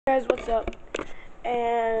Guys, what's up?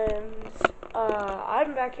 And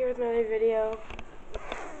I'm back here with another video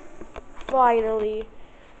finally,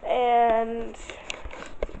 and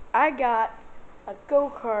I got a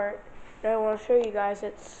go-kart that I want to show you guys.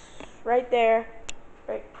 It's right there,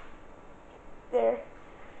 right there.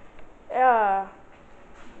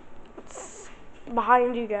 It's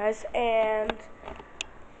behind you guys, and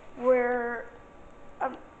I'm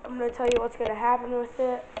gonna tell you what's gonna happen with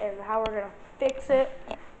it and how we're gonna fix it.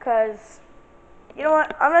 Cause you know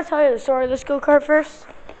what? I'm gonna tell you the story of this go-kart first.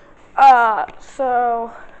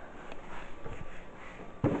 So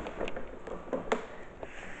I'm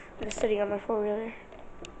just sitting on my four-wheeler.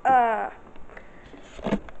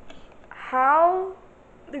 How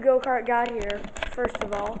the go-kart got here, first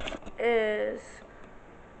of all, is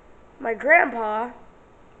my grandpa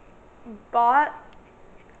bought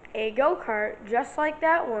a go-kart just like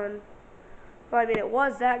that one. Well, I mean, it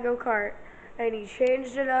was that go-kart, and he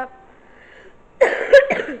changed it up.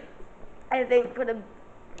 I think put a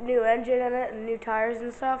new engine in it and new tires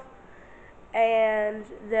and stuff. And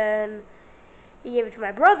then he gave it to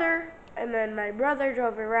my brother, and then my brother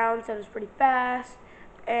drove it around, said it was pretty fast,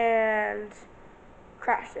 and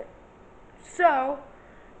crashed it. So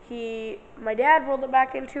my dad rolled it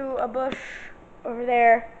back into a bush over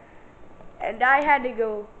there, and I had to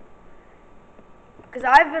go, because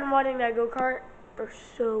I've been wanting that go-kart for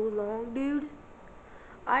so long, dude.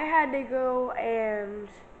 I had to go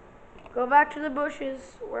back to the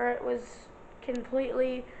bushes where it was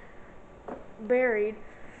completely buried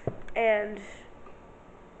and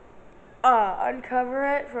uncover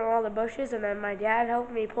it from all the bushes, and then my dad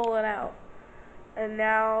helped me pull it out. And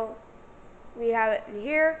now we have it in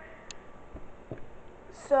here.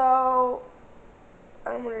 So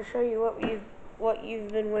I'm going to show you what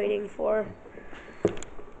you've been waiting for.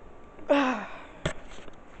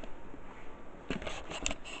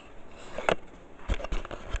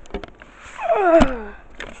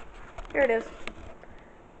 Here it is.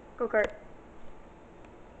 Go-kart.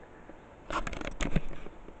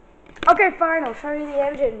 Okay, fine. I'll show you the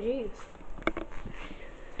engine. Jeez.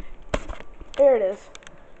 Here it is.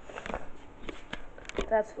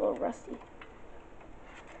 That's a little rusty.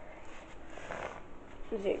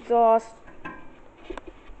 Here's the exhaust.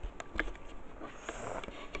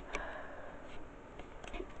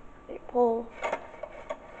 Pull.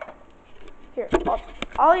 Here,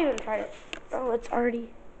 I'll even try it. Oh, it's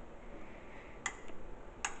already.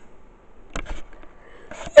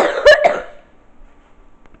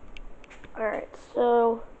 Alright,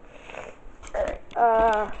 so.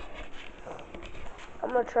 Alright,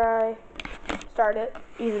 I'm gonna try start it,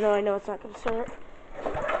 even though I know it's not gonna start.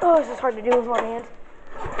 Oh, this is hard to do with one hand.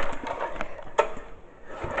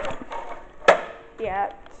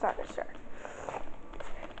 Yeah, it's not gonna start.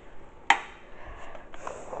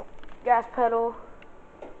 Gas pedal.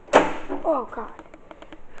 Oh god.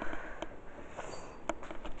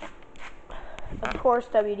 Of course,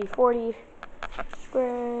 WD-40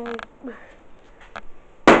 spray.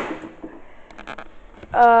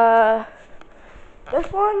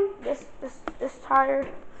 This tire,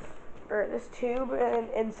 or this tube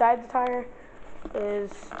inside the tire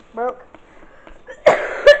is broke.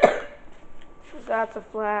 That's a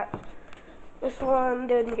flat. This one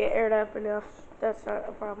didn't get aired up enough. That's not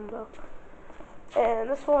a problem though. And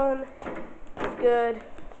this one is good.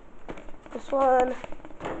 This one is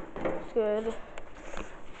good.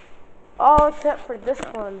 All except for this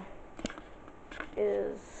one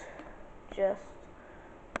is just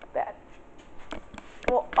bad.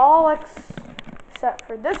 Well, all except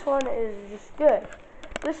for this one is just good.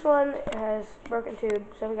 This one has broken tube,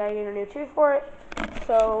 so we gotta get a new tube for it.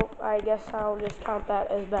 So I guess I'll just count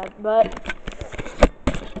that as bad. But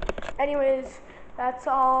anyways, that's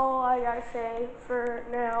all I gotta say for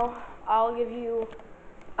now. I'll give you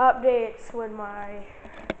updates when my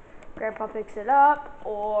grandpa picks it up,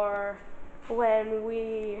 or when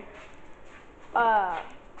we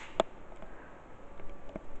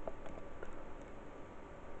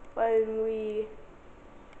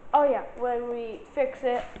when we fix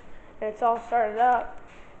it and it's all started up,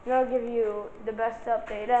 and I'll give you the best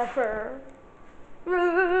update ever.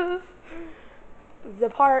 The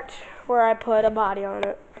part where I put a body on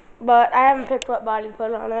it, but I haven't picked what body to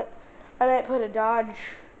put on it. I might put a Dodge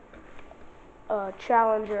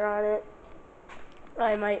Challenger on it.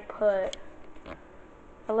 I might put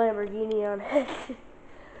a Lamborghini on it.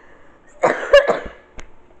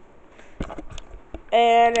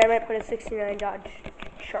 And I might put a 69 Dodge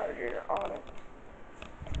Charger on it.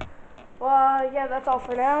 Well, yeah, that's all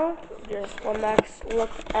for now. Just one next look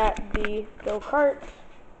at the go-kart.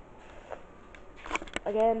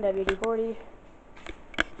 Again, WD-40.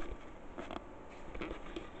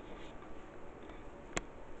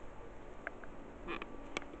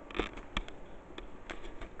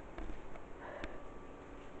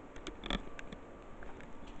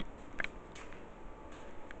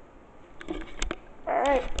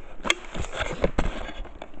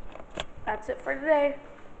 that's it for today.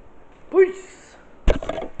 Peace.